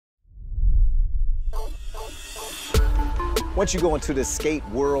Once you go into the skate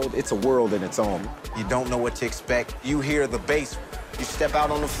world, it's a world in its own. You don't know what to expect. You hear the bass. You step out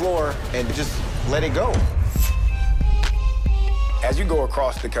on the floor and just let it go. As you go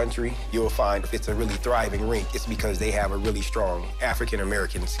across the country, you'll find it's a really thriving rink. It's because they have a really strong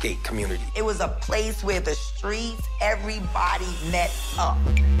African-American skate community. It was a place where the streets, everybody met up.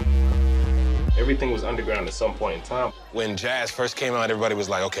 Everything was underground at some point in time. When jazz first came out, everybody was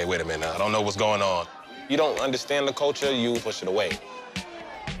like, okay, wait a minute, I don't know what's going on. You don't understand the culture, you push it away.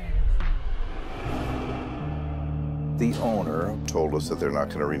 The owner told us that they're not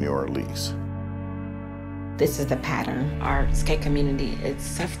going to renew our lease. This is the pattern. Our skate community is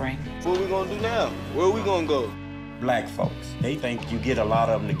suffering. What are we gonna do now? Where are we gonna go? Black folks, they think you get a lot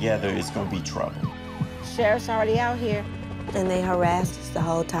of them together, it's gonna be trouble. Sheriff's already out here. And they harassed us the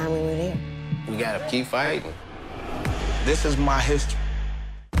whole time we were there. We gotta keep fighting. This is my history.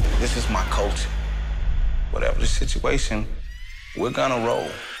 This is my culture. Whatever the situation, we're gonna roll.